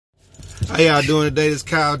How y'all doing today? This is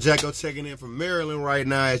Kyle Jacko checking in from Maryland right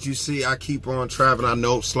now. As you see, I keep on traveling. I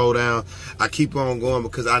don't slow down. I keep on going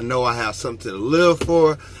because I know I have something to live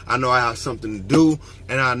for. I know I have something to do.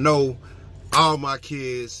 And I know all my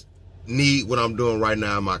kids need what I'm doing right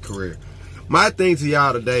now in my career. My thing to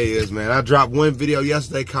y'all today is, man, I dropped one video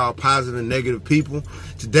yesterday called Positive and Negative People.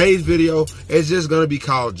 Today's video is just going to be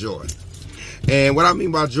called Joy. And what I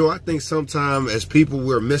mean by joy, I think sometimes as people,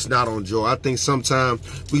 we're missing out on joy. I think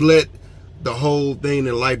sometimes we let the whole thing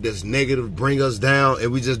in life that's negative bring us down,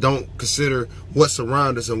 and we just don't consider what's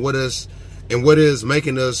around us and what is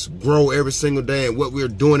making us grow every single day and what we're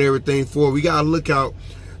doing everything for. We got to look out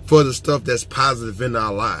for the stuff that's positive in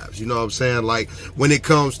our lives. You know what I'm saying? Like when it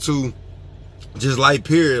comes to just life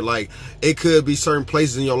period, like it could be certain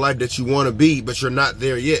places in your life that you want to be, but you're not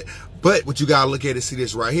there yet. But what you got to look at is see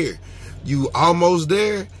this right here. You almost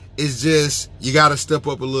there. It's just, you got to step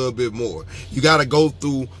up a little bit more. You got to go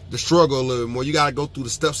through the struggle a little bit more. You got to go through the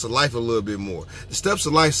steps of life a little bit more. The steps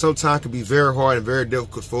of life sometimes can be very hard and very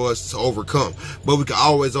difficult for us to overcome, but we can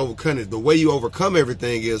always overcome it. The way you overcome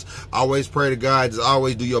everything is always pray to God. Just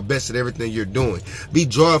always do your best at everything you're doing. Be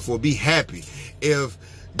joyful. Be happy. If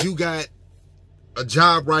you got a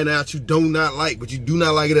job right now that you do not like, but you do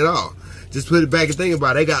not like it at all, just put it back and think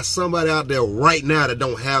about it. They got somebody out there right now that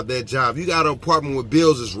don't have that job. You got an apartment with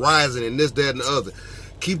bills is rising and this, that, and the other.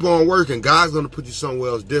 Keep on working. God's going to put you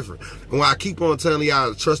somewhere else different. And why I keep on telling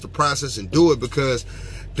y'all to trust the process and do it, because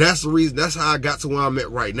that's the reason. That's how I got to where I'm at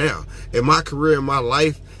right now. In my career, in my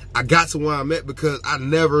life, I got to where I'm at because I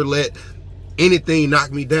never let anything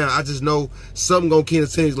knock me down. I just know something going to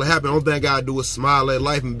continue to happen. The only thing I got to do is smile at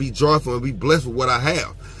life and be joyful and be blessed with what I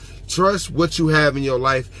have. Trust what you have in your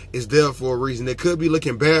life is there for a reason. It could be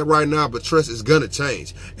looking bad right now, but trust it's going to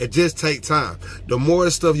change. It just takes time. The more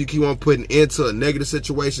the stuff you keep on putting into a negative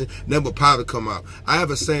situation, then will positive come out. I have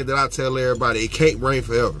a saying that I tell everybody, it can't rain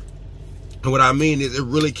forever. And what I mean is it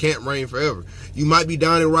really can't rain forever. You might be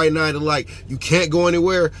down there right now and like, you can't go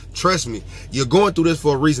anywhere. Trust me, you're going through this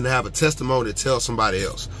for a reason, to have a testimony to tell somebody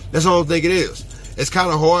else. That's all I think it is. It's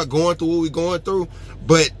kind of hard going through what we're going through,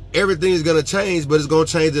 but everything is going to change, but it's going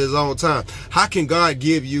to change at its own time. How can God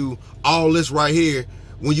give you all this right here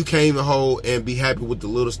when you can't even hold and be happy with the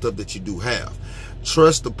little stuff that you do have?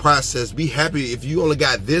 Trust the process. Be happy. If you only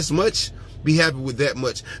got this much, be happy with that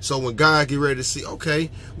much. So when God get ready to see,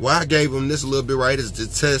 okay, well, I gave him this a little bit right is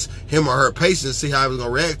to test him or her patience, see how he was going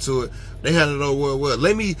to react to it. They handled it over well.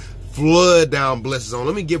 Let me flood down blessings on.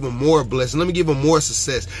 Let me give them more blessings. Let me give them more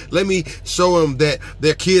success. Let me show them that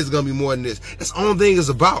their kids are going to be more than this. That's the only thing it's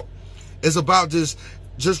about. It's about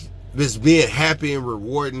just being happy and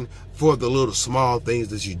rewarding for the little small things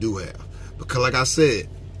that you do have. Because like I said,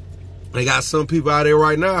 they got some people out there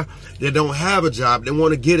right now that don't have a job. They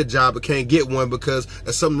want to get a job but can't get one because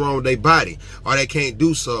there's something wrong with their body, or they can't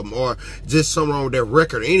do something, or just something wrong with their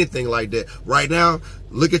record, or anything like that. Right now,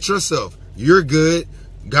 look at yourself. You're good.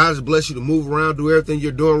 God has blessed you to move around, do everything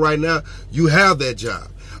you're doing right now. You have that job.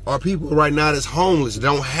 Or people right now that's homeless,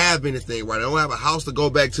 don't have anything, right? They don't have a house to go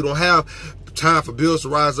back to, don't have time for bills to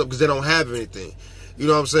rise up because they don't have anything. You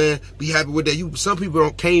know what I'm saying? Be happy with that. Some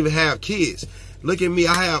people can't even have kids. Look at me.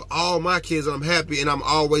 I have all my kids and I'm happy, and I'm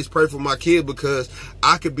always praying for my kid because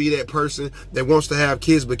I could be that person that wants to have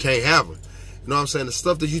kids but can't have them. You know what I'm saying? The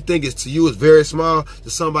stuff that you think is to you is very small, to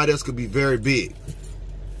somebody else could be very big.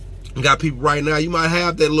 You got people right now, you might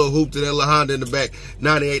have that little hoop to that little Honda in the back,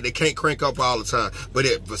 98, that can't crank up all the time. But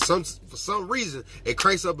for some reason, it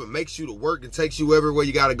cranks up and makes you to work and takes you everywhere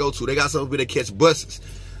you got to go to. They got some people that catch buses.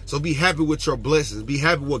 So be happy with your blessings. Be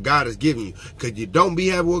happy with what God has given you. Because you don't be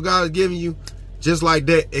happy with what God has given you, just like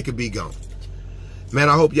that, it could be gone. Man,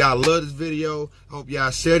 I hope y'all love this video. I hope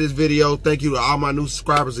y'all share this video. Thank you to all my new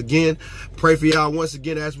subscribers again. Pray for y'all once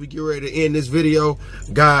again as we get ready to end this video.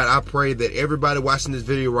 God, I pray that everybody watching this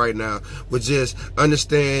video right now would just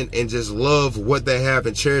understand and just love what they have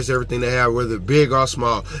and cherish everything they have, whether big or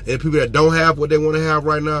small. And the people that don't have what they want to have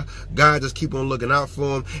right now, God, just keep on looking out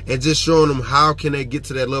for them and just showing them how can they get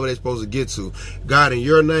to that level they're supposed to get to. God, in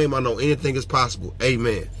your name, I know anything is possible.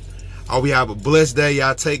 Amen. I hope you have a blessed day.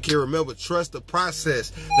 Y'all take care. Remember, trust the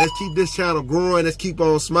process. Let's keep this channel growing. Let's keep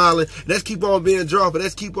on smiling. Let's keep on being joyful.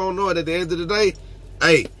 Let's keep on knowing at the end of the day,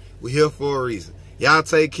 hey, we're here for a reason. Y'all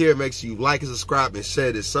take care. Make sure you like and subscribe and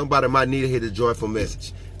share this. Somebody might need to hear the joyful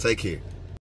message. Take care.